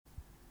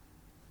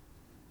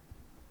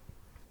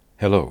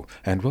Hello,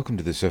 and welcome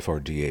to this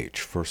FRDH,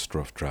 First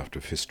Rough Draft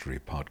of History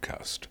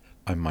podcast.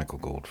 I'm Michael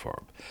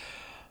Goldfarb.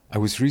 I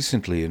was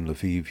recently in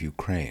Lviv,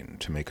 Ukraine,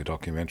 to make a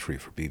documentary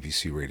for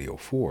BBC Radio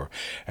 4,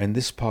 and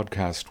this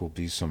podcast will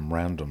be some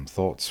random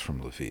thoughts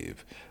from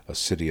Lviv, a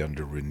city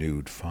under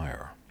renewed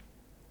fire.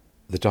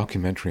 The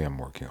documentary I'm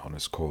working on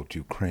is called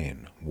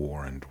Ukraine,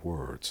 War and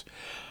Words.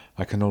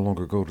 I can no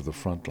longer go to the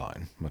front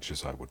line, much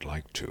as I would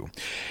like to.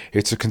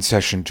 It's a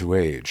concession to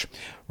age.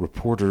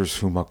 Reporters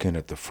who muck in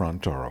at the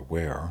front are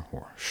aware,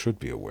 or should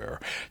be aware,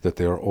 that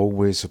they are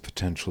always a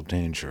potential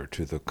danger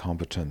to the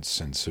combatants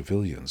and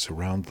civilians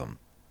around them.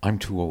 I'm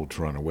too old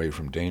to run away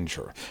from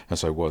danger,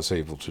 as I was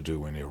able to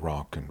do in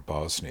Iraq and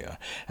Bosnia,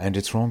 and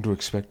it's wrong to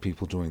expect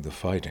people doing the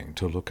fighting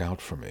to look out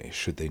for me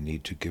should they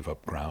need to give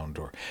up ground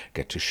or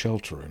get to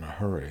shelter in a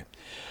hurry.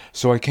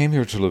 So I came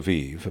here to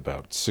Lviv,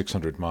 about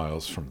 600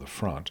 miles from the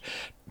front,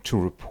 to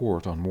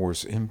report on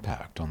war's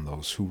impact on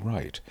those who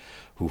write,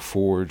 who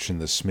forge in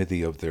the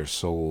smithy of their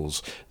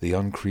souls the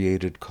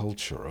uncreated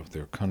culture of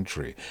their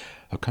country,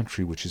 a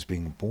country which is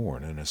being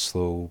born in a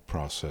slow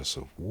process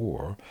of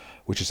war,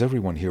 which, as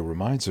everyone here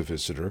reminds a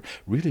visitor,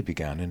 really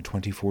began in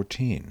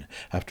 2014,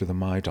 after the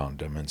Maidan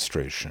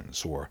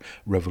demonstrations, or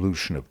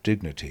Revolution of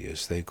Dignity,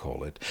 as they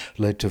call it,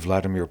 led to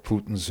Vladimir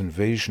Putin's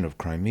invasion of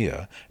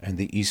Crimea and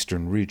the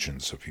eastern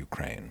regions of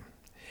Ukraine.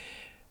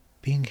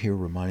 Being here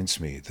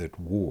reminds me that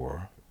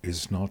war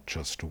is not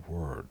just a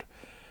word.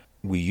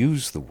 We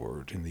use the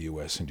word in the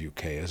US and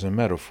UK as a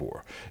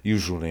metaphor,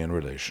 usually in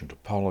relation to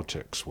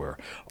politics, where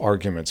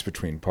arguments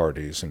between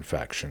parties and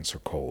factions are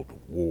called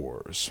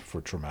wars for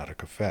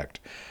dramatic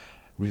effect.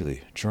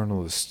 Really,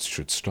 journalists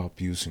should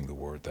stop using the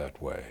word that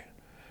way.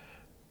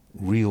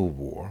 Real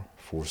war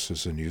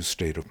forces a new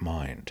state of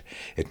mind.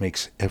 It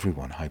makes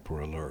everyone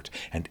hyper-alert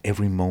and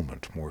every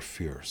moment more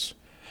fierce.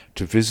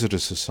 To visit a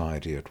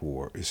society at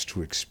war is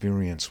to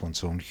experience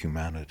one's own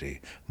humanity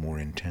more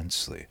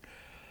intensely.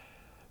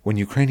 When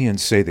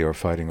Ukrainians say they are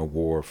fighting a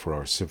war for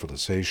our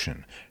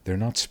civilization, they're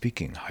not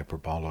speaking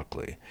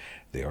hyperbolically.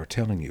 They are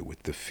telling you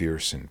with the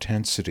fierce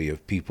intensity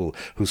of people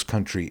whose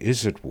country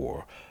is at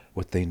war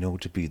what they know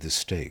to be the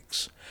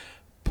stakes.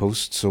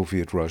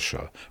 Post-Soviet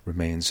Russia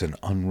remains an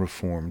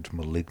unreformed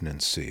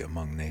malignancy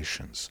among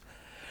nations.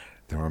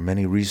 There are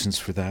many reasons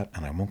for that,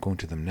 and I won't go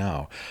into them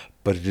now,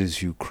 but it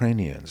is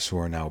Ukrainians who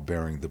are now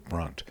bearing the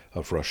brunt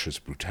of Russia's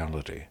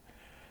brutality.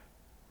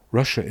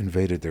 Russia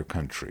invaded their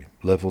country,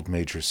 leveled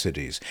major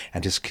cities,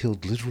 and has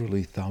killed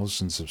literally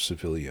thousands of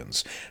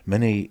civilians,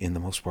 many in the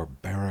most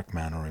barbaric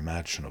manner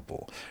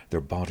imaginable, their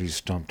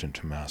bodies dumped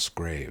into mass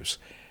graves.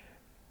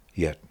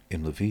 Yet,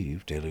 in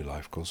Lviv, daily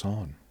life goes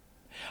on.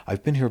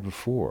 I've been here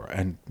before,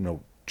 and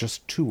know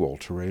just two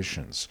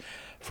alterations.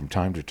 From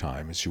time to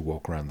time, as you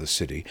walk around the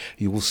city,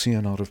 you will see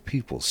a knot of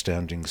people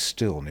standing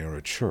still near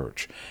a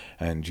church,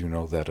 and you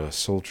know that a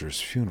soldier's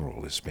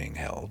funeral is being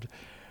held.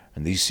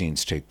 And these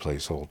scenes take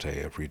place all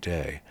day, every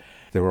day.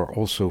 There are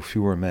also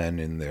fewer men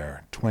in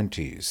their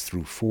 20s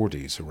through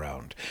 40s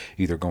around,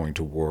 either going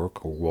to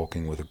work or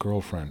walking with a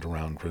girlfriend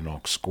around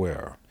Ranok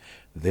Square.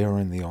 They're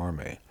in the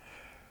army.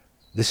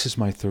 This is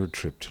my third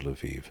trip to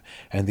Lviv,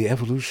 and the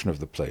evolution of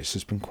the place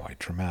has been quite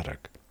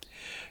dramatic.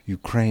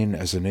 Ukraine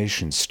as a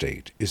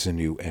nation-state is a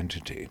new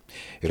entity.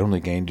 It only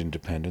gained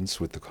independence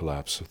with the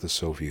collapse of the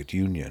Soviet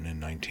Union in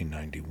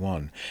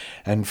 1991,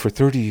 and for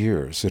 30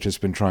 years it has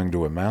been trying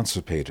to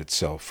emancipate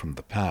itself from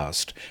the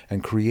past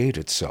and create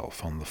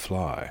itself on the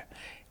fly.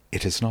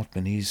 It has not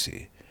been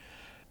easy.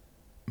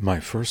 My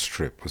first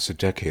trip was a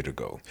decade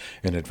ago,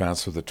 in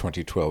advance of the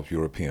 2012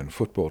 European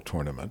football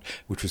tournament,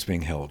 which was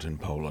being held in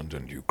Poland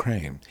and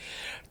Ukraine.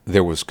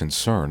 There was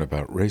concern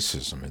about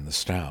racism in the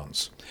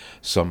stands.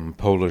 Some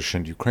Polish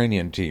and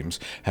Ukrainian teams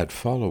had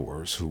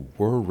followers who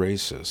were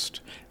racist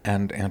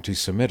and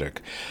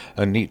anti-Semitic,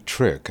 a neat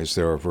trick as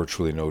there are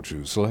virtually no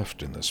Jews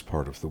left in this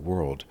part of the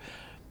world.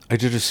 I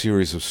did a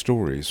series of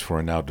stories for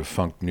a now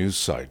defunct news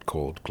site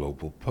called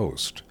Global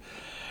Post.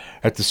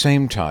 At the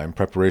same time,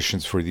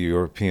 preparations for the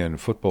European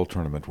football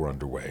tournament were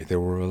underway. There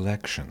were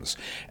elections,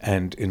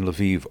 and in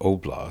Lviv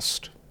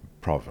Oblast,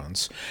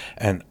 province,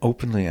 an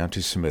openly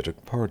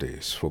anti-Semitic party,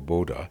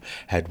 Svoboda,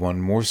 had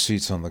won more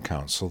seats on the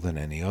council than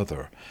any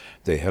other.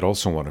 They had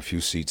also won a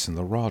few seats in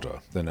the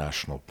Rada, the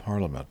national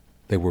parliament.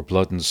 They were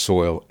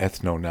blood-and-soil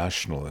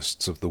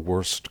ethno-nationalists of the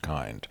worst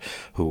kind,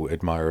 who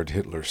admired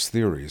Hitler's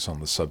theories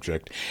on the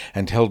subject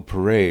and held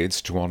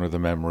parades to honor the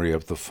memory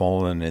of the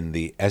fallen in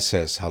the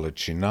SS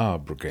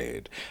Halachina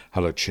Brigade.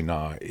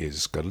 Halachina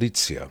is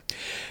Galicia.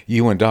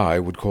 You and I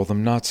would call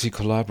them Nazi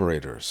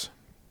collaborators.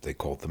 They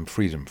called them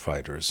freedom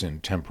fighters in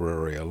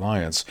temporary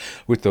alliance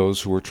with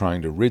those who were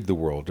trying to rid the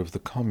world of the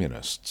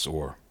communists,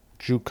 or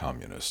Jew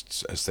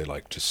communists, as they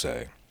like to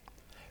say.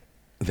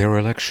 Their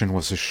election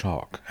was a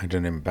shock and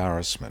an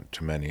embarrassment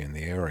to many in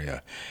the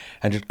area,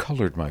 and it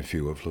colored my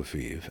view of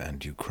Lviv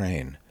and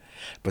Ukraine.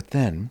 But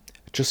then,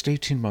 just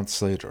 18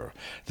 months later,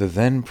 the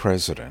then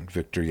president,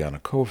 Viktor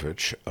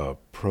Yanukovych, a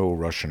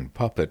pro-Russian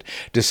puppet,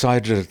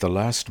 decided at the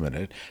last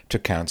minute to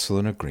cancel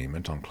an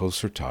agreement on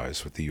closer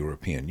ties with the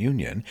European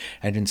Union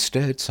and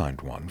instead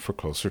signed one for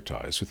closer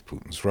ties with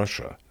Putin's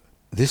Russia.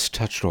 This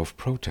touched off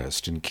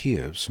protest in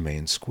Kiev's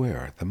main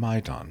square, the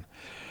Maidan.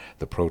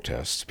 The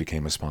protests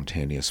became a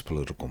spontaneous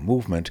political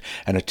movement,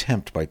 an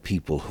attempt by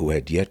people who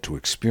had yet to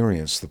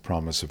experience the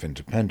promise of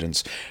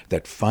independence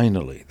that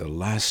finally the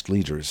last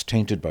leaders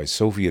tainted by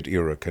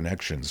Soviet-era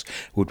connections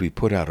would be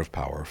put out of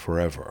power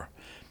forever.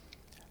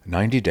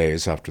 90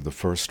 days after the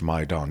first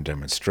Maidan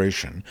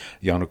demonstration,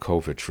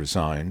 Yanukovych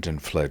resigned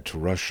and fled to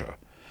Russia.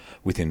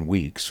 Within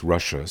weeks,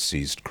 Russia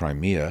seized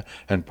Crimea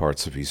and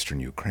parts of eastern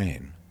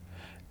Ukraine.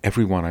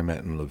 Everyone I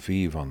met in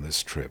Lviv on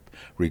this trip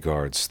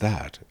regards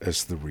that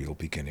as the real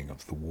beginning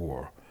of the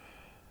war.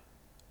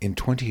 In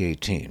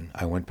 2018,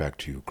 I went back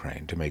to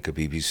Ukraine to make a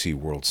BBC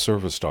World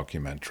Service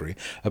documentary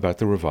about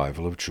the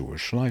revival of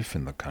Jewish life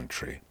in the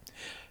country.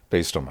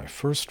 Based on my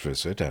first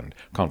visit and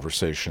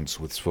conversations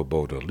with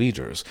Svoboda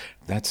leaders,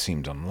 that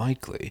seemed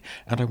unlikely,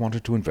 and I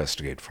wanted to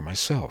investigate for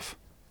myself.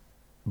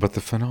 But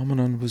the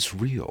phenomenon was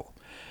real,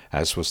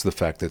 as was the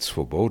fact that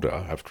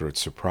Svoboda, after its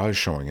surprise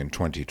showing in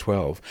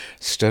 2012,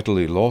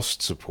 steadily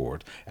lost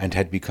support and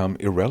had become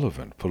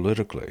irrelevant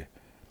politically.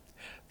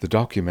 The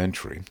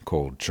documentary,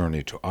 called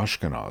Journey to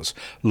Ashkenaz,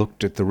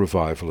 looked at the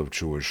revival of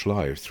Jewish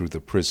life through the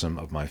prism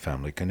of my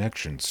family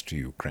connections to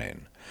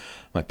Ukraine.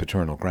 My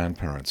paternal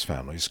grandparents'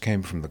 families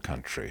came from the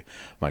country,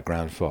 my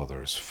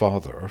grandfather's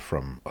father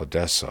from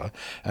Odessa,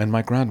 and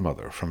my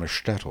grandmother from a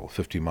shtetl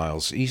 50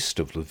 miles east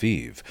of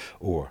Lviv,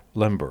 or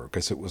Lemberg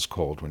as it was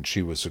called when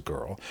she was a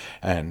girl,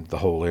 and the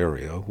whole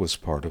area was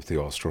part of the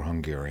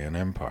Austro-Hungarian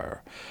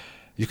Empire.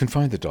 You can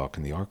find the doc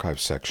in the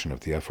archives section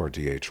of the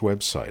FRDH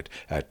website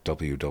at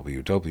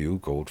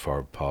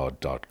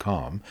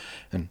www.goldfarbpod.com,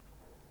 and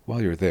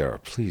while you're there,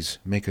 please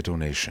make a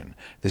donation.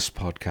 This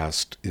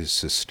podcast is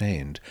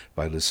sustained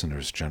by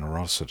listeners'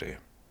 generosity.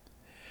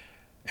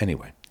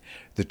 Anyway,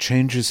 the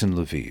changes in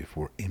Lviv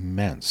were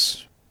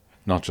immense,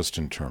 not just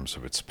in terms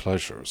of its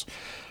pleasures.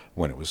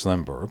 When it was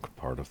Lemberg,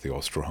 part of the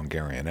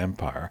Austro-Hungarian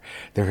Empire,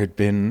 there had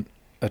been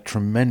a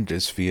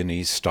tremendous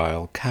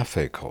Viennese-style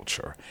cafe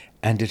culture,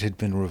 and it had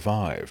been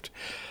revived.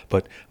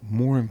 But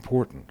more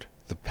important,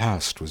 the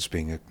past was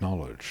being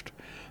acknowledged.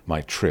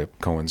 My trip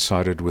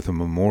coincided with a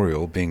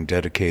memorial being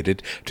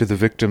dedicated to the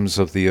victims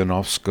of the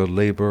Janovska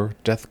labor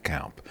death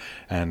camp,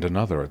 and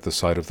another at the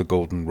site of the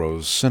Golden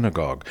Rose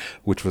Synagogue,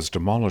 which was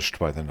demolished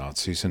by the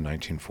Nazis in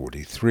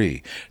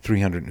 1943,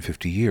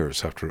 350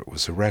 years after it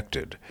was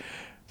erected.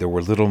 There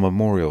were little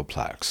memorial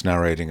plaques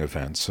narrating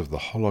events of the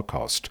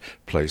Holocaust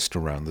placed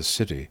around the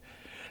city.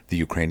 The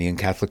Ukrainian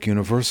Catholic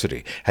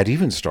University had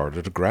even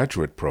started a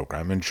graduate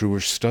program in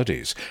Jewish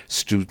studies.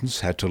 Students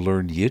had to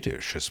learn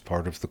Yiddish as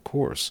part of the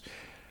course.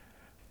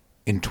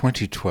 In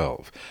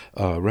 2012,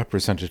 a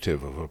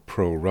representative of a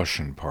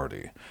pro-Russian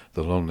party,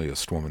 the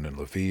loneliest woman in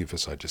Lviv,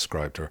 as I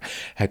described her,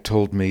 had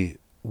told me,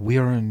 "We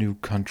are a new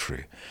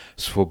country.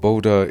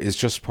 Svoboda is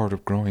just part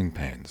of growing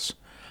pains.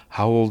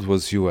 How old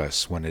was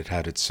U.S. when it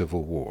had its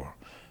civil war?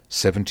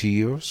 70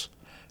 years?"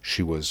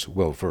 She was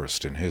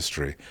well-versed in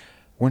history.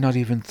 "We're not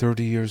even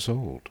 30 years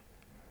old."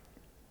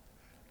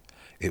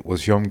 It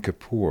was Yom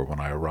Kippur when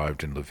I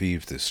arrived in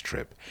Lviv this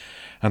trip,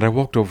 and I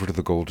walked over to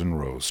the Golden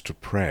Rose to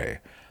pray.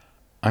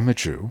 I'm a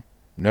Jew,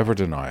 never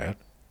deny it,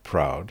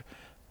 proud,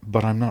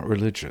 but I'm not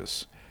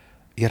religious.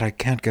 Yet I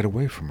can't get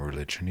away from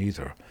religion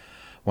either.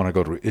 When I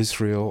go to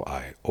Israel,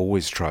 I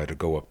always try to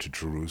go up to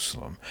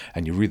Jerusalem,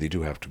 and you really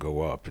do have to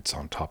go up. It's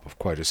on top of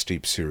quite a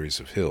steep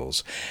series of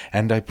hills.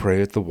 And I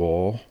pray at the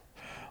wall.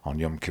 On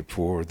Yom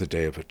Kippur, the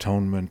Day of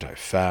Atonement, I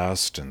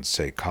fast and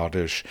say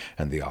Kaddish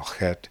and the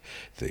Alchet,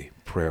 the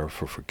prayer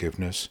for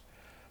forgiveness.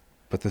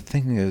 But the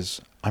thing is,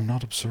 I'm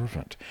not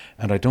observant,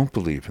 and I don't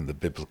believe in the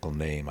biblical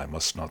name I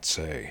must not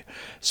say.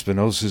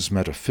 Spinoza's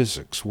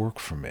metaphysics work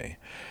for me.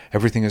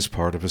 Everything is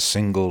part of a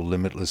single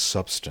limitless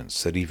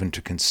substance that even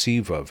to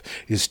conceive of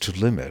is to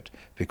limit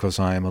because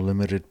I am a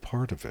limited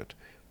part of it.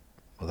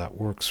 Well, that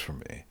works for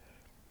me.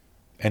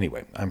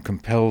 Anyway, I'm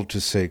compelled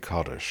to say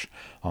Kaddish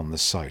on the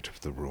site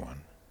of the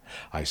ruin.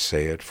 I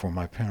say it for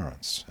my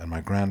parents and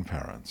my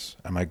grandparents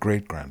and my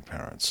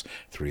great-grandparents,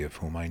 3 of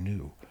whom I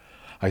knew.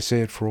 I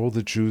say it for all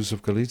the Jews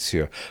of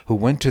Galicia who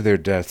went to their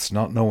deaths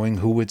not knowing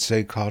who would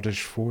say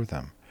Kaddish for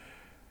them.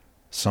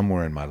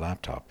 Somewhere in my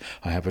laptop,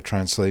 I have a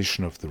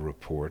translation of the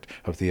report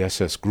of the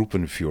SS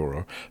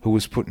Gruppenführer who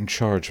was put in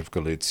charge of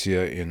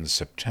Galicia in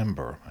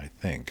September, I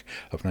think,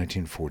 of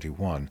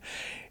 1941.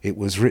 It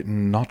was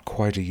written not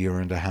quite a year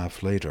and a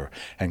half later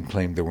and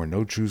claimed there were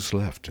no Jews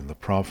left in the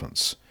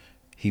province.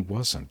 He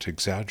wasn't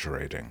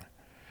exaggerating.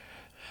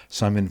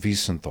 Simon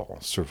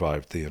Wiesenthal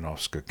survived the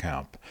Janovska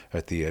camp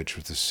at the edge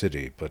of the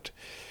city, but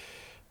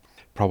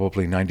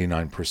probably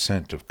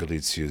 99% of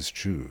Galicia's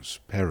Jews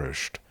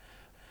perished.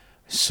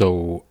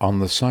 So, on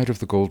the site of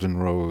the Golden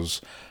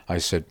Rose, I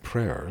said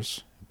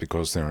prayers,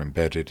 because they're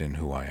embedded in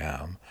who I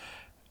am,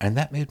 and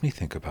that made me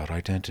think about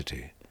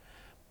identity.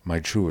 my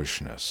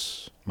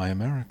Jewishness, my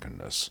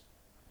Americanness,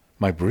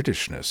 my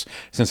Britishness.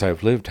 Since I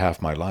have lived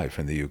half my life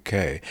in the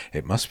UK,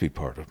 it must be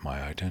part of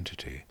my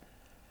identity.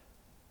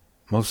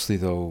 Mostly,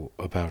 though,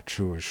 about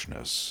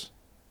Jewishness.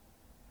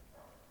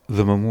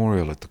 The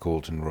memorial at the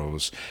Golden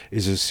Rose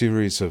is a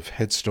series of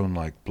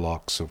headstone-like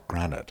blocks of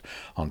granite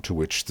onto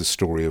which the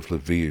story of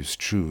Lviv's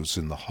Jews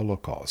in the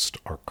Holocaust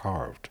are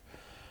carved.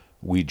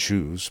 We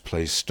Jews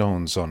place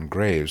stones on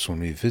graves when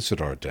we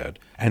visit our dead,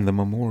 and the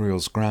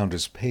memorial's ground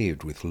is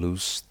paved with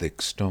loose,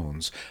 thick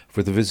stones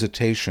for the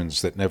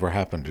visitations that never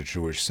happened to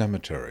Jewish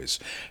cemeteries,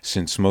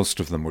 since most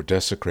of them were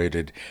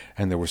desecrated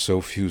and there were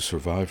so few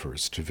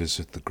survivors to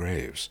visit the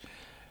graves.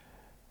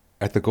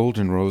 At the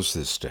Golden Rose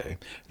this day,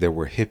 there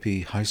were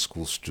hippie high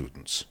school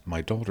students,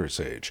 my daughter's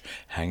age,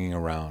 hanging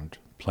around,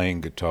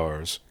 playing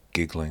guitars,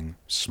 giggling,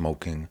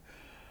 smoking.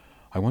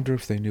 I wonder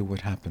if they knew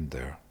what happened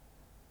there.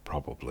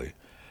 Probably.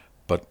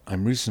 But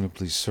I'm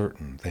reasonably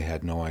certain they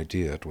had no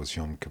idea it was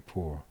Yom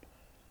Kippur.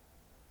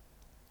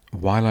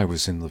 While I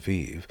was in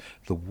Lviv,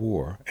 the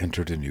war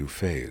entered a new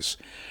phase.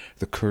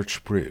 The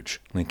Kerch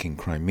Bridge, linking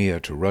Crimea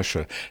to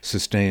Russia,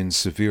 sustained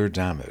severe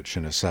damage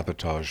in a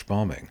sabotage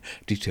bombing,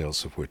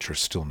 details of which are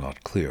still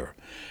not clear.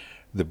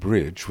 The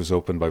bridge was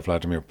opened by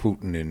Vladimir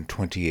Putin in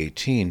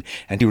 2018,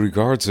 and he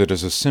regards it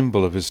as a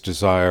symbol of his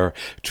desire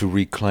to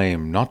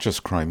reclaim not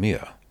just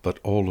Crimea, but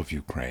all of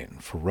Ukraine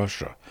for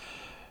Russia.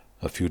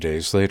 A few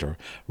days later,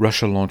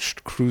 Russia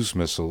launched cruise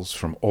missiles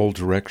from all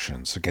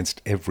directions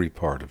against every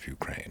part of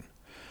Ukraine.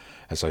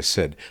 As I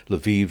said,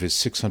 Lviv is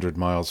 600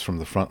 miles from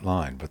the front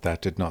line, but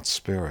that did not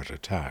spare it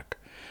attack.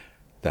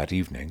 That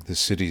evening, the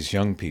city's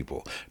young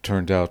people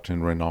turned out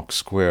in Renok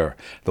Square,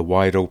 the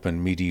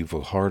wide-open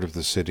medieval heart of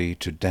the city,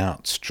 to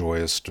dance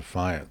joyous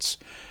defiance.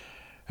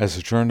 As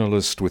a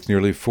journalist with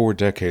nearly 4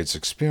 decades'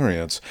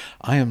 experience,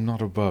 I am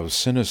not above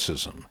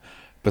cynicism,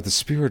 but the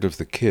spirit of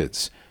the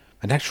kids,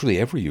 and actually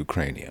every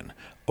Ukrainian,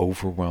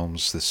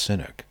 overwhelms the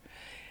cynic.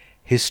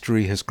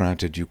 History has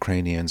granted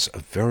Ukrainians a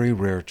very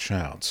rare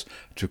chance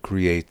to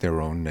create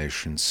their own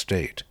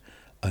nation-state,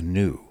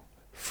 anew,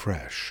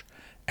 fresh,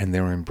 and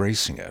they're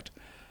embracing it.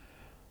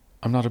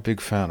 I'm not a big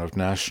fan of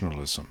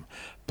nationalism,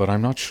 but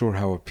I'm not sure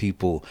how a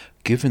people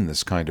given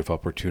this kind of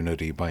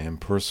opportunity by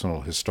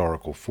impersonal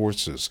historical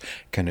forces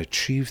can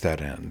achieve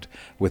that end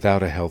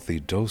without a healthy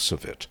dose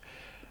of it.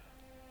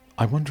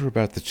 I wonder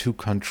about the 2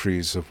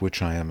 countries of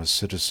which I am a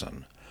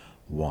citizen.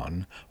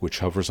 One, which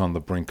hovers on the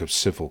brink of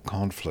civil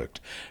conflict,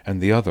 and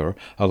the other,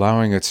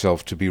 allowing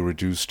itself to be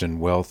reduced in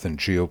wealth and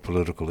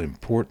geopolitical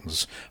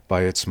importance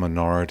by its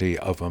minority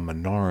of a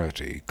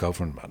minority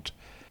government.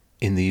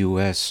 In the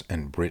U.S.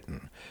 and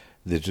Britain,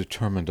 the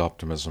determined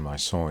optimism I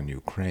saw in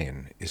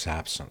Ukraine is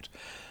absent.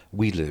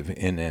 We live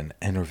in an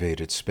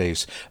enervated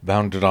space,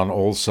 bounded on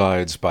all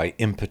sides by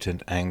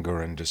impotent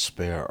anger and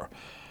despair.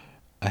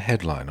 A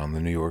headline on the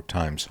New York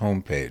Times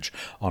homepage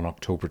on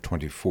October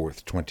 24,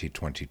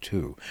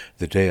 2022,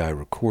 the day I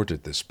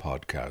recorded this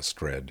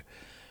podcast, read,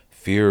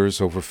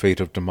 "Fears over fate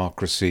of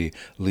democracy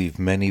leave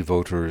many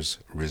voters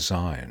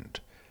resigned."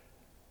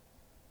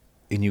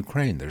 In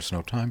Ukraine, there's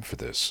no time for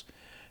this.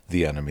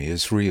 The enemy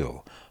is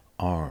real,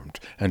 armed,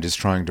 and is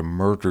trying to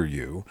murder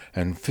you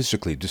and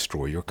physically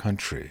destroy your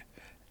country.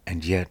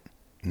 And yet,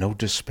 no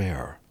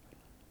despair.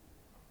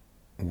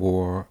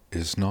 War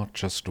is not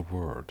just a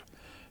word.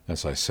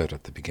 As I said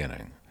at the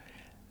beginning,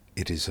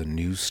 it is a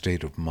new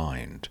state of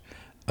mind,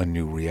 a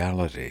new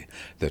reality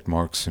that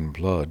marks in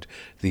blood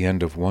the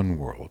end of one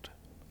world,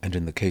 and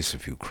in the case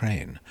of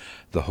Ukraine,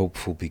 the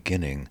hopeful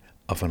beginning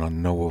of an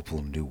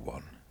unknowable new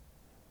one.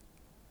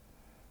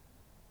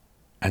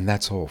 And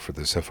that's all for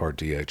this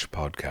FRDH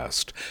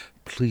podcast.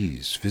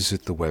 Please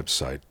visit the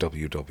website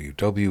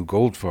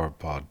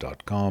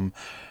www.goldfarbpod.com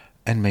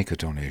and make a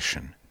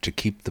donation to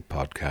keep the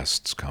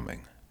podcasts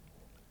coming.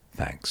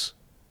 Thanks.